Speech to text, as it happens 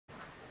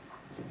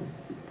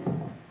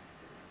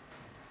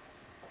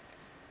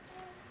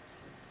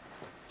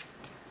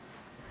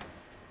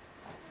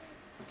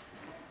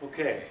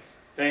Okay,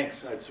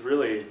 thanks. It's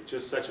really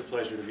just such a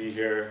pleasure to be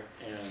here,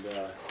 and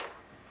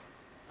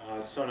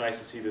it's so nice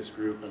to see this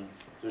group. And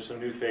there's some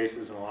new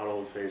faces and a lot of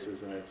old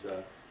faces, and it's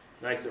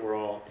nice that we're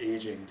all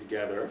aging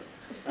together,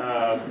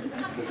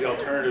 because the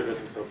alternative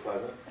isn't so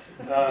pleasant.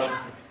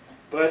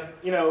 But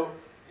you know,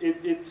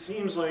 it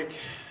seems like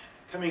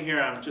coming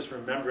here, I'm just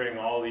remembering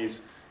all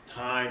these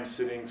times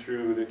sitting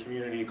through the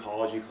community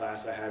ecology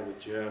class I had with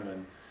Jim,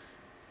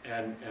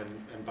 and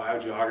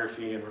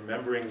biogeography, and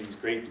remembering these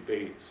great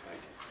debates,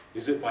 like,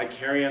 is it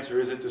vicariance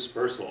or is it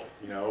dispersal,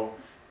 you know?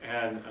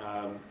 And,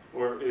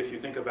 or if you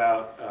think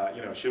about,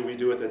 you know, should we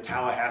do it the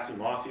Tallahassee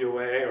Mafia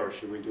way, or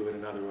should we do it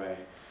another way?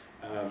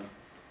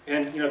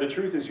 And, you know, the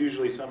truth is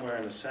usually somewhere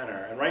in the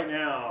center. And right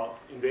now,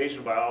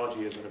 invasion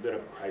biology is in a bit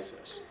of a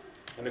crisis.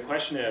 And the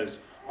question is,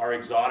 are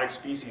exotic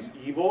species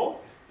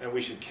evil, and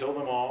we should kill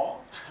them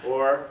all?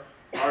 Or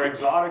are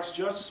exotics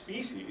just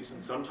species,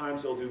 and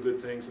sometimes they'll do good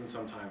things and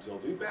sometimes they'll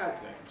do bad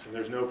things, and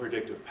there's no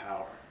predictive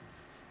power?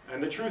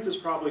 And the truth is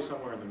probably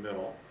somewhere in the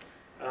middle.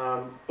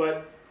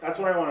 But that's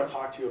what I want to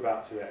talk to you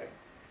about today.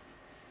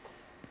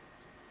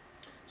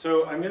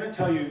 So I'm going to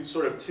tell you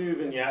sort of two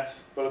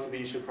vignettes. Both of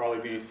these should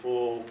probably be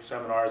full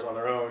seminars on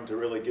their own to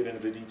really get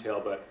into the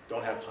detail, but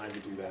don't have time to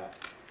do that.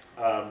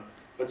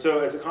 But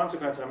so as a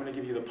consequence, I'm going to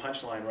give you the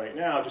punchline right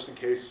now, just in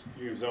case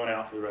you zone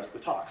out for the rest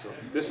of the talk. So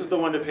this is the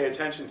one to pay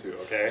attention to,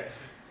 okay?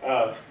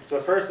 So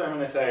first I'm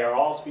going to say, are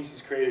all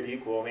species created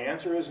equal? And the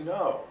answer is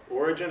no.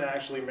 Origin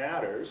actually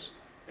matters,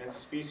 and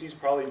species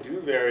probably do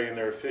vary in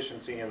their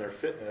efficiency and their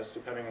fitness,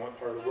 depending on what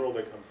part of the world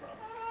they come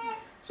from.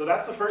 So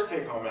that's the first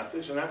take-home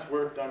message, and that's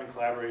work done in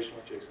collaboration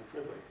with Jason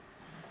Fridley.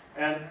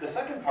 And the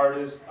second part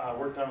is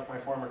work done with my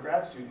former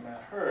grad student,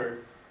 Matt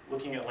Hurd,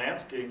 looking at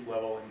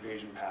landscape-level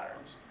invasion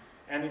patterns.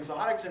 And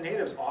exotics and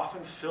natives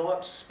often fill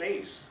up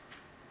space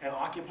and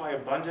occupy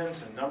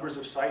abundance and numbers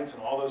of sites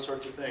and all those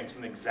sorts of things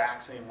in the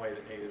exact same way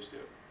that natives do.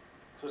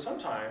 So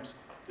sometimes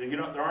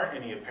there aren't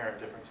any apparent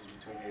differences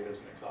between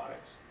natives and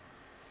exotics.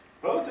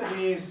 Both of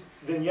these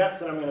vignettes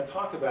that I'm going to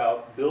talk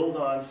about build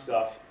on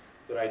stuff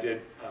that I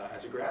did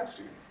as a grad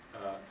student.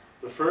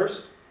 The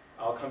first,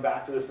 I'll come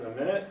back to this in a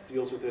minute,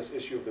 deals with this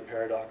issue of the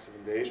paradox of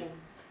invasion.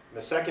 And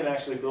the second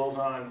actually builds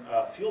on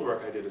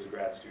fieldwork I did as a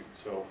grad student,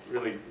 so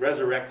really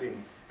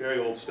resurrecting very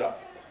old stuff.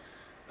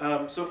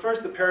 So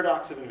first, the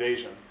paradox of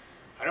invasion.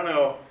 I don't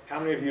know how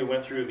many of you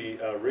went through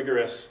the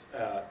rigorous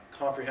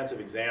comprehensive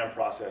exam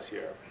process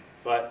here,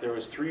 but there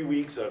was 3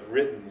 weeks of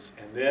writtens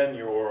and then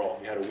your oral.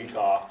 You had a week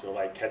off to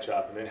like catch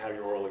up and then have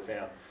your oral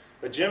exam.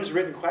 But Jim's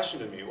written question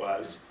to me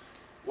was,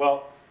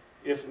 well,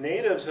 if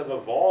natives have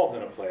evolved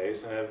in a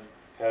place and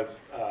have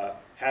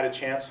had a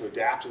chance to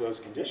adapt to those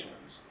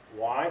conditions,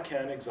 why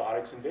can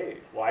exotics invade?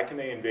 Why can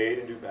they invade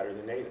and do better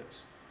than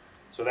natives?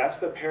 So that's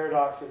the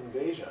paradox of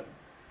invasion.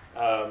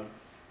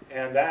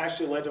 And that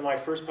actually led to my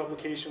first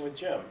publication with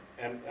Jim,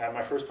 and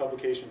my first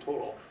publication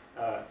total.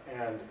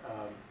 And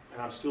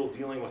I'm still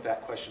dealing with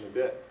that question a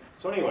bit.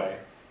 So anyway,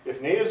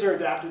 if natives are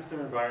adapted to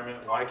their environment,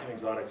 why can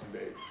exotics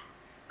invade?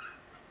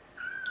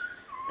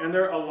 And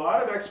there are a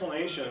lot of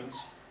explanations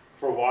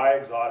for why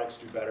exotics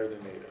do better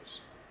than natives.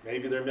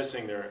 Maybe they're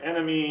missing their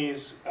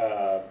enemies.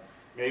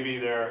 Maybe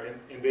they're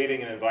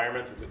invading an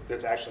environment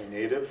that's actually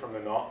native from the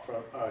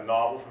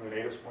novel from the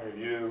native's point of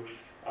view.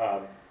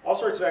 All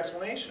sorts of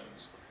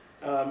explanations.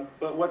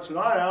 But what's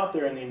not out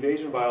there in the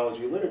invasion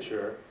biology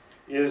literature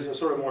is a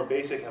sort of more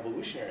basic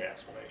evolutionary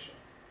explanation.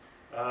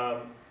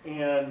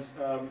 And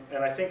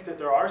I think that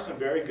there are some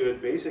very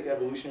good basic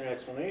evolutionary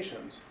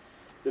explanations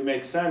that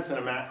make sense in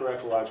a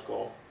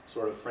macroecological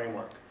sort of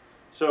framework.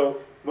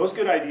 So most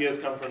good ideas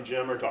come from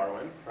Jim or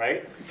Darwin,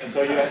 right? And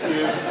so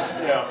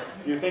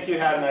you think you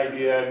had an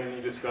idea and then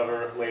you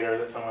discover later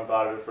that someone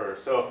thought of it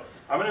first. So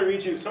I'm going to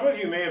read you, some of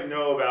you may have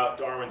known about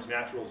Darwin's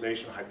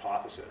naturalization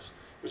hypothesis,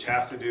 which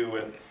has to do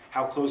with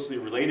how closely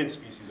related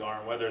species are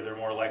and whether they're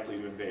more likely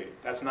to invade.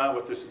 That's not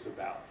what this is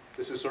about.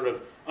 This is sort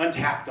of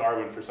untapped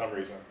Darwin for some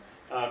reason.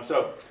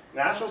 So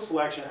natural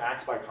selection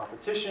acts by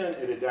competition.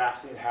 It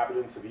adapts the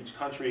inhabitants of each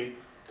country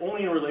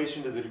only in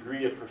relation to the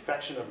degree of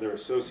perfection of their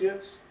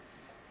associates.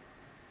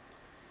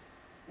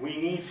 We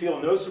need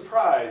feel no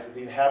surprise that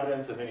the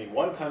inhabitants of any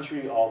one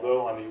country,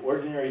 although on the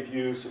ordinary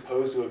view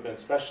supposed to have been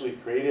specially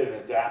created and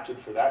adapted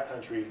for that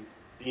country,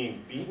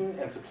 being beaten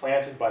and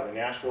supplanted by the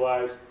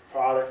naturalized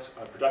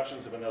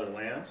productions of another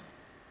land.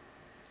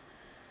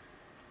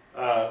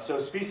 So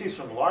species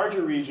from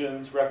larger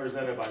regions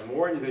represented by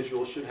more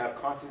individuals should have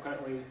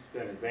consequently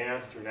been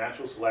advanced through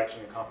natural selection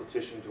and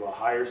competition to a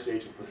higher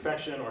stage of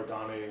perfection or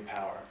dominating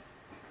power.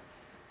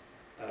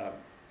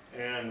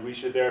 And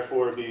should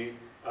therefore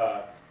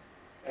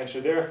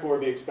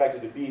be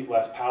expected to beat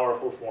less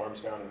powerful forms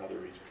found in other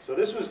regions. So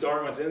this was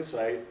Darwin's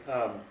insight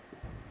a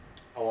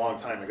long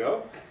time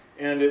ago,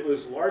 and it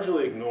was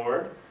largely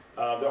ignored.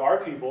 There are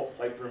people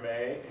like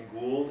Vermeer and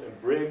Gould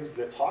and Briggs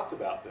that talked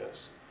about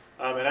this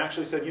and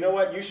actually said, you know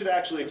what, you should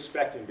actually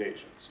expect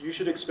invasions. You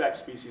should expect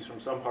species from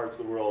some parts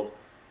of the world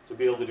to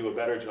be able to do a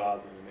better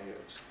job than the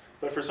natives.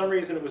 But for some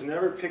reason, it was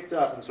never picked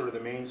up in sort of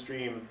the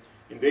mainstream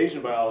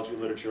invasion biology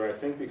literature, I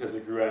think because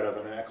it grew out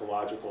of an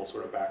ecological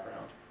sort of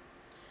background.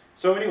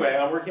 So anyway,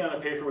 I'm working on a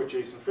paper with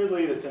Jason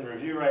Fridley that's in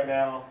review right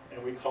now,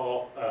 and we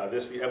call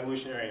this the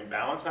evolutionary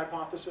imbalance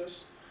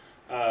hypothesis,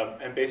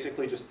 and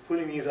basically just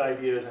putting these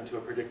ideas into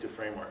a predictive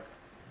framework.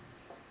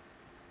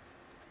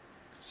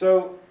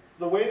 So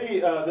the way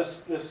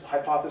this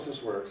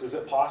hypothesis works is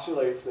it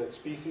postulates that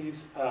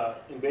species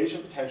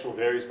invasion potential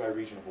varies by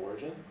region of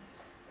origin,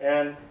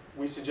 and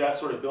we suggest,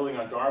 sort of building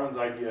on Darwin's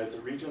ideas,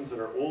 that regions that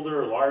are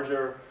older,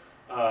 larger,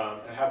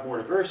 and have more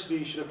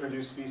diversity should have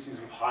produced species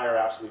with higher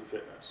absolute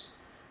fitness.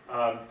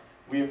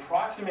 We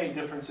approximate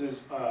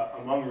differences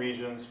among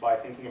regions by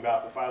thinking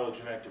about the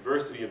phylogenetic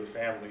diversity of the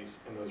families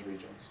in those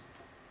regions.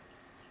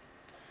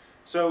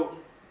 So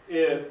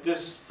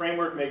this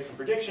framework makes some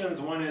predictions.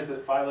 One is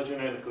that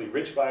phylogenetically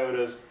rich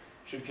biotas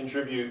should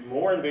contribute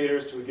more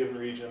invaders to a given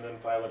region than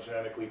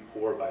phylogenetically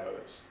poor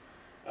biotas.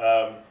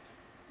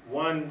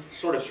 One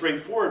sort of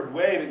straightforward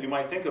way that you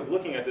might think of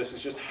looking at this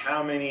is just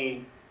how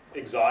many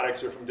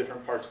exotics are from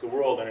different parts of the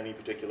world in any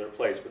particular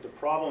place. But the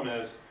problem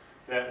is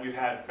that we've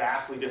had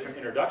vastly different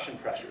introduction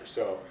pressures.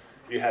 So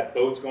if you had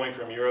boats going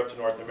from Europe to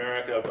North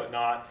America, but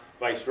not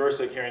vice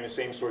versa, carrying the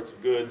same sorts of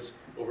goods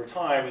over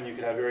time, then you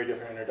could have very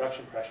different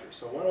introduction pressures.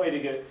 So one way to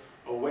get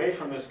away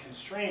from this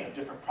constraint of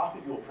different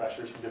propagule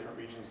pressures from different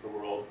regions of the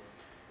world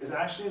is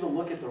actually to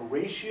look at the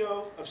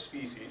ratio of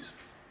species,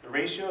 the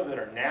ratio that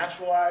are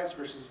naturalized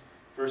versus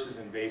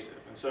invasive.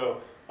 And so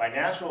by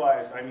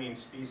naturalized, I mean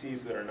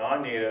species that are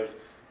non-native,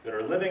 that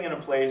are living in a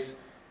place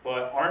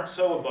but aren't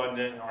so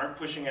abundant, aren't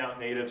pushing out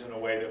natives in a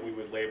way that we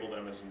would label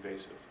them as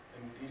invasive.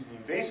 And these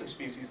invasive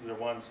species are the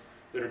ones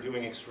that are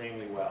doing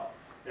extremely well.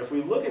 If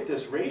we look at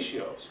this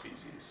ratio of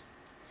species,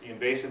 the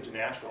invasive to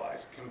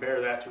naturalized,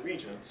 compare that to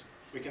regions,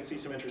 we can see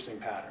some interesting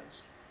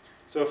patterns.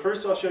 So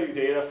first I'll show you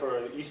data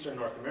for Eastern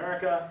North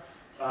America.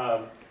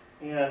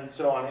 And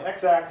so on the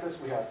x-axis,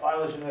 we have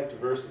phylogenetic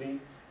diversity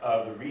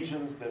of the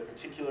regions that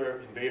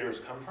particular invaders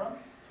come from.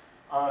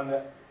 On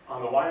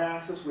the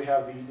y-axis, we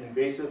have the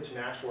invasive to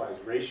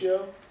naturalized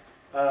ratio.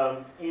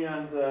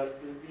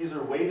 These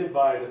are weighted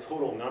by the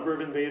total number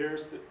of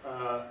invaders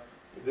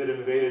that have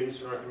invaded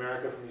Eastern North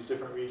America from these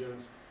different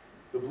regions.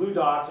 The blue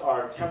dots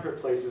are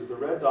temperate places. The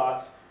red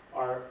dots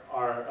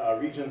are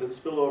regions that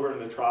spill over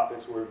into the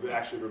tropics where we've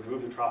actually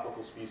removed the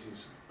tropical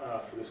species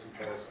for this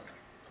comparison.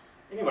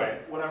 Anyway,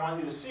 what I want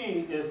you to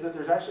see is that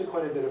there's actually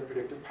quite a bit of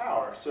predictive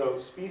power. So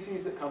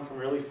species that come from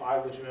really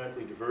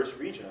phylogenetically diverse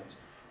regions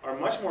are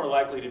much more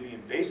likely to be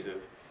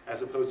invasive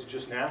as opposed to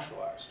just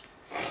naturalized.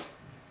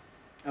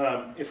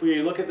 If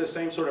we look at the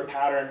same sort of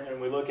pattern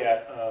and we look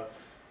at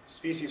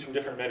species from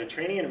different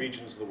Mediterranean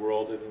regions of the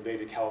world that have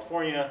invaded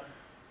California,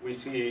 we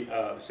see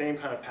the same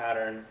kind of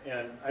pattern.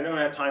 And I don't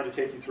have time to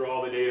take you through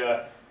all the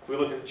data. If we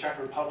look at the Czech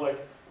Republic,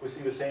 we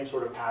see the same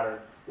sort of pattern.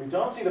 We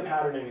don't see the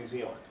pattern in New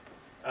Zealand.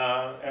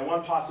 And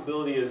one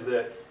possibility is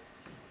that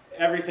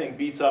everything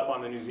beats up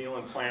on the New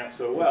Zealand plant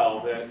so well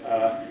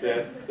that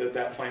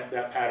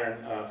that pattern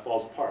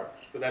falls apart.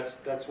 But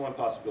that's one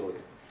possibility.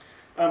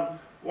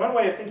 One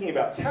way of thinking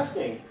about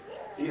testing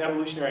the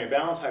evolutionary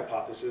imbalance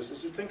hypothesis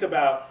is to think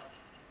about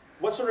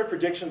what sort of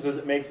predictions does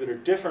it make that are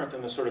different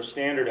than the sort of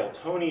standard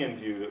Eltonian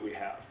view that we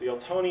have. The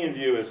Eltonian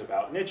view is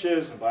about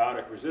niches and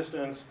biotic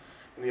resistance,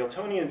 and the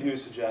Eltonian view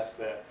suggests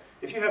that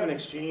if you have an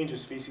exchange of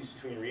species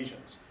between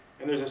regions,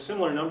 and there's a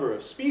similar number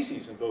of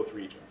species in both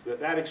regions,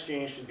 that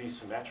exchange should be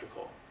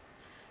symmetrical.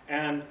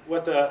 And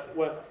what the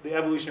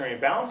evolutionary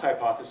imbalance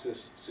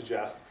hypothesis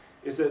suggests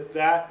is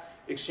that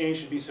exchange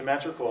should be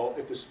symmetrical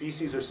if the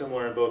species are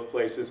similar in both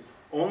places,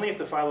 only if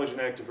the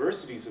phylogenetic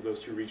diversities of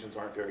those two regions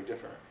aren't very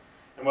different.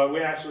 And what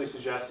we actually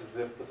suggest is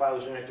if the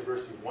phylogenetic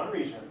diversity of one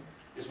region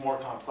is more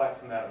complex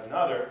than that of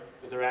another,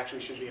 that there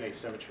actually should be an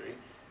asymmetry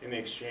in the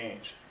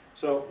exchange.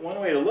 So one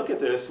way to look at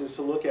this is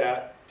to look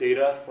at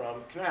data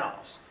from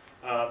canals.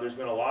 There's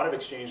been a lot of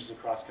exchanges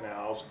across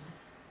canals,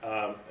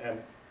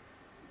 and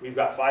we've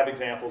got 5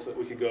 examples that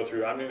we could go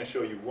through. I'm going to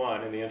show you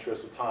one in the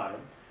interest of time.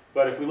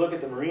 But if we look at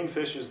the marine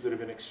fishes that have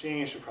been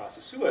exchanged across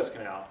the Suez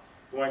Canal,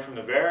 going from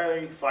the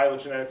very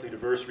phylogenetically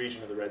diverse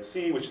region of the Red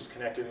Sea, which is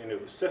connected into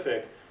the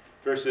Pacific,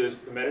 versus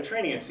the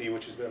Mediterranean Sea,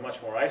 which has been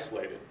much more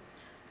isolated,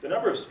 the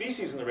number of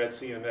species in the Red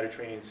Sea and the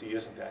Mediterranean Sea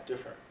isn't that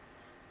different.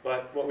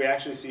 But what we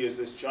actually see is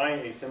this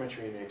giant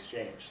asymmetry in the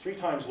exchange, 3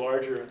 times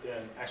larger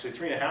than, actually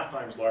 3.5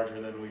 times larger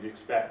than we'd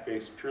expect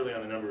based purely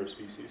on the number of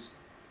species.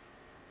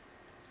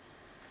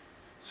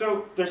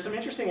 So there's some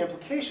interesting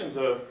implications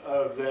of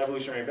the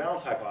evolutionary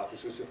imbalance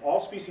hypothesis. If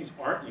all species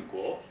aren't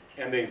equal,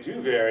 and they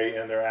do vary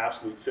in their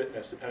absolute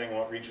fitness depending on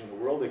what region of the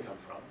world they come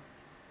from,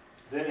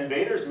 then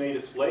invaders may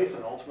displace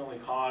and ultimately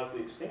cause the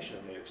extinction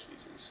of native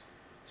species.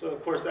 So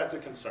of course that's a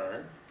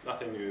concern,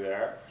 nothing new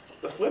there.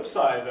 The flip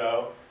side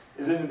though,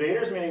 is that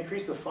invaders may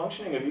increase the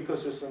functioning of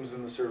ecosystems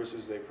and the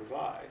services they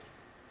provide.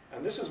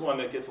 And this is one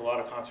that gets a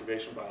lot of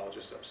conservation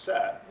biologists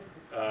upset.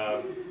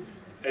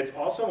 It's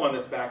also one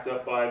that's backed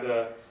up by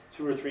the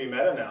 2 or 3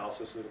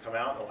 meta-analyses that have come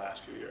out in the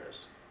last few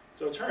years.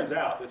 So it turns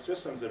out that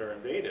systems that are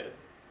invaded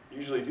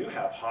usually do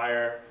have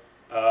higher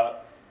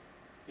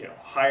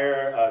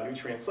higher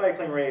nutrient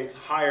cycling rates,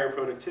 higher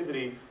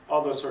productivity,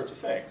 all those sorts of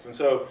things. And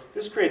so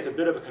this creates a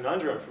bit of a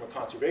conundrum from a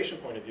conservation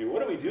point of view.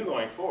 What do we do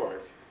going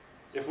forward?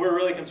 If we're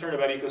really concerned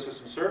about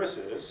ecosystem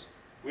services,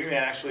 we may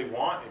actually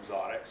want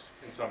exotics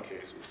in some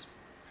cases.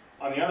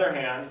 On the other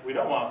hand, we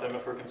don't want them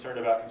if we're concerned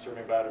about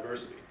conserving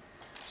biodiversity.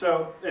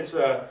 So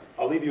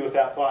I'll leave you with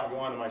that thought and go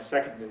on to my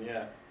second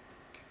vignette.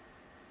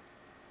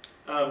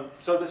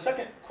 So the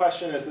second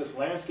question is this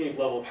landscape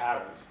level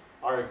patterns.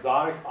 Are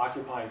exotics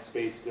occupying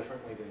space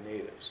differently than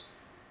natives?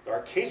 There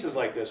are cases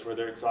like this where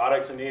the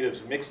exotics and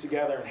natives mix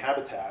together in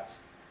habitats.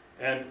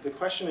 And the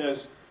question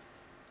is,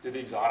 do the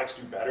exotics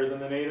do better than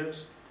the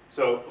natives?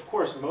 So, of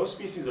course, most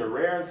species are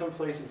rare in some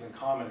places and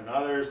common in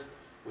others.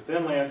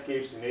 Within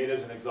landscapes, the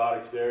natives and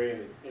exotics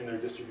vary in their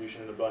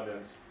distribution and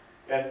abundance.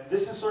 And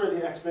this is sort of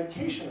the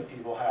expectation that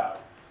people have.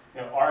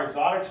 Are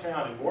exotics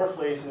found in more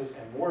places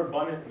and more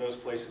abundant in those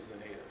places than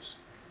natives?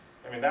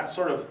 I mean, that's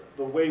sort of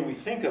the way we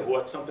think of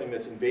what something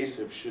that's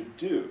invasive should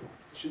do.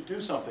 It should do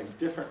something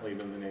differently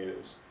than the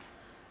natives.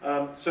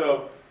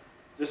 So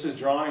this is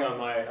drawing on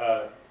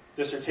my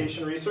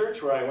dissertation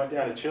research where I went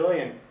down to Chile,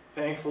 and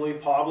thankfully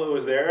Pablo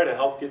was there to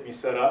help get me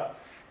set up,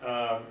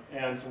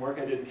 and some work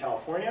I did in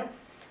California,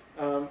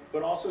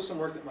 but also some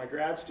work that my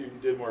grad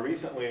student did more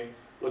recently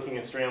looking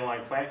at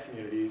strand-lined plant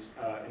communities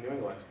in New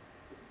England.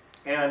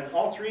 And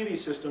all three of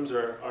these systems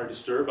are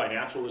disturbed by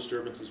natural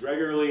disturbances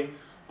regularly.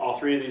 All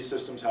three of these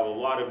systems have a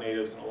lot of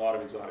natives and a lot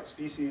of exotic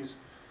species.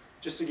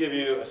 Just to give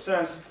you a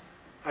sense,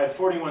 I had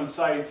 41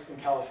 sites in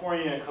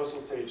California in coastal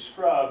sage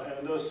scrub,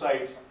 and those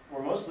sites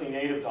were mostly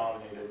native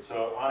dominated.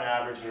 So on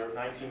average, there were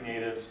 19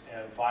 natives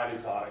and 5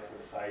 exotics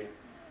at a site.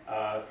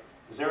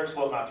 The xeric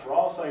slope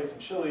matorral sites in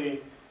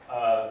Chile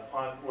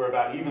were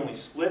about evenly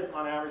split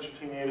on average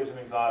between natives and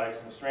exotics,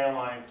 and the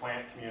strand-lined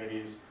plant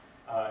communities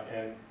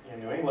in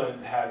New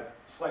England had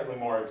slightly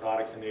more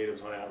exotics than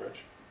natives on average.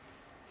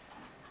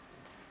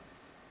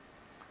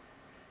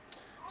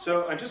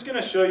 So I'm just going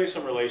to show you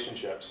some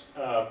relationships.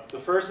 The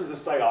first is a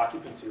site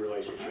occupancy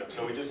relationship.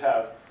 So we just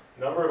have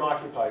number of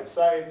occupied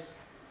sites,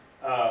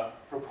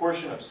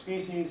 proportion of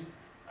species,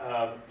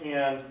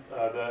 and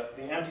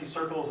the empty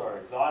circles are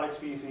exotic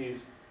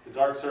species, the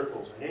dark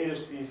circles are native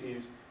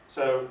species.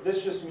 So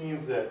this just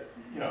means that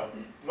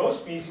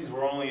most species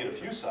were only at a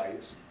few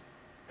sites,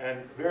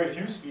 and very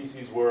few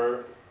species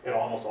were at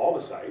almost all the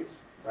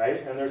sites.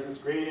 Right? And there's this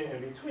gradient in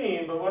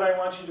between, but what I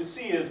want you to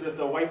see is that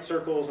the white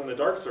circles and the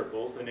dark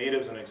circles, the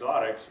natives and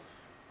exotics,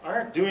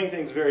 aren't doing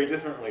things very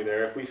differently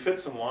there. If we fit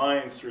some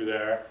lines through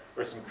there,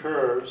 or some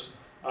curves,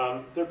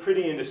 they're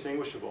pretty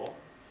indistinguishable.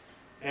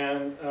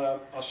 And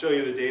I'll show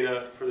you the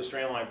data for the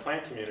strand-lined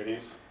plant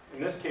communities. In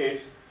this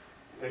case,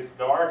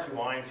 there are 2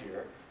 lines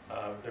here.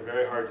 They're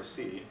very hard to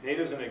see.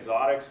 Natives and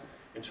exotics,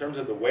 in terms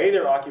of the way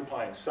they're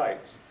occupying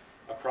sites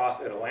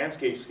across at a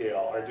landscape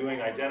scale, are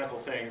doing identical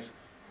things.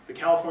 The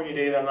California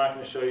data I'm not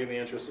going to show you in the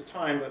interest of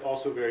time, but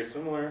also very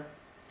similar.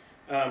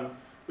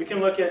 We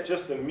can look at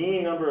just the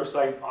mean number of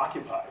sites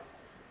occupied.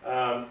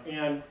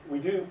 And we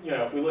do,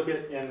 if we look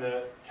at in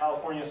the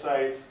California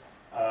sites,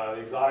 the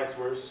exotics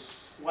were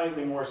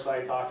slightly more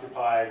sites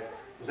occupied.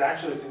 There's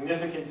actually a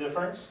significant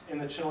difference in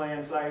the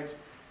Chilean sites,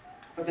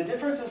 but the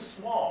difference is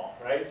small,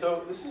 right?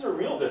 So this is a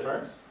real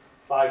difference,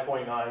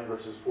 5.9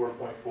 versus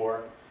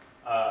 4.4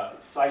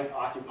 sites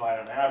occupied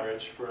on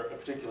average for a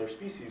particular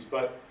species,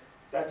 but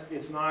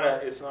it's not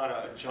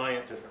a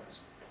giant difference.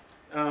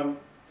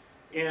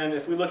 And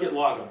if we look at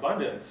log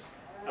abundance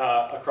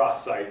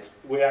across sites,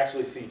 we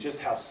actually see just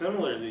how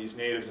similar these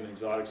natives and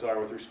exotics are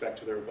with respect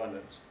to their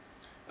abundance.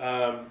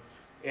 And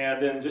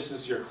then just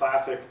as your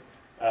classic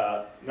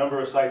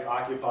number of sites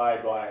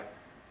occupied by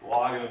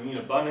log of the mean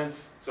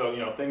abundance, so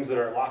things that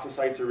are, lots of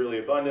sites are really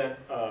abundant,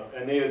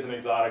 and natives and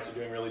exotics are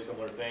doing really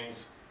similar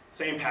things.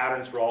 Same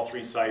patterns for all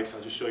 3 sites.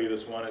 I'll just show you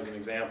this one as an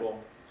example.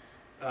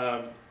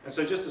 And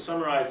so just to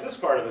summarize this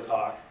part of the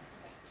talk,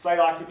 site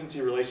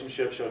occupancy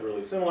relationship showed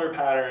really similar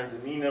patterns. The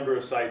mean number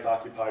of sites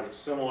occupied was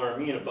similar.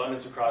 Mean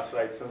abundance across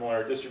sites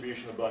similar.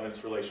 Distribution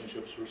abundance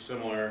relationships were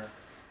similar.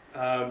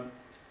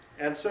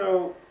 And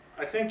so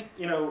I think,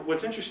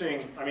 what's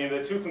interesting, I mean,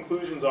 the 2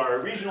 conclusions are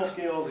regional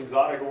scales,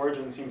 exotic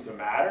origin seems to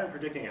matter in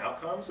predicting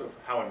outcomes of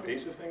how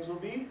invasive things will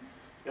be.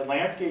 At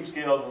landscape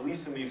scales, at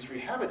least in these 3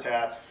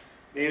 habitats,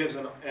 natives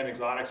and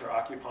exotics are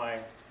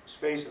occupying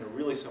space in a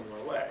really similar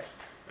way.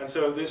 And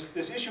so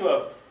this issue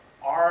of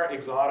are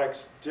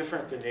exotics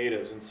different than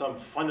natives in some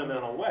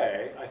fundamental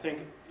way, I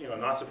think,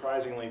 not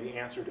surprisingly, the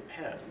answer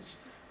depends.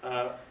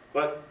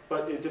 But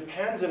it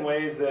depends in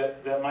ways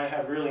that might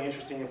have really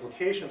interesting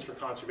implications for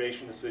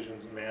conservation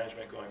decisions and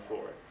management going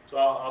forward. So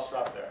I'll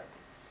stop there.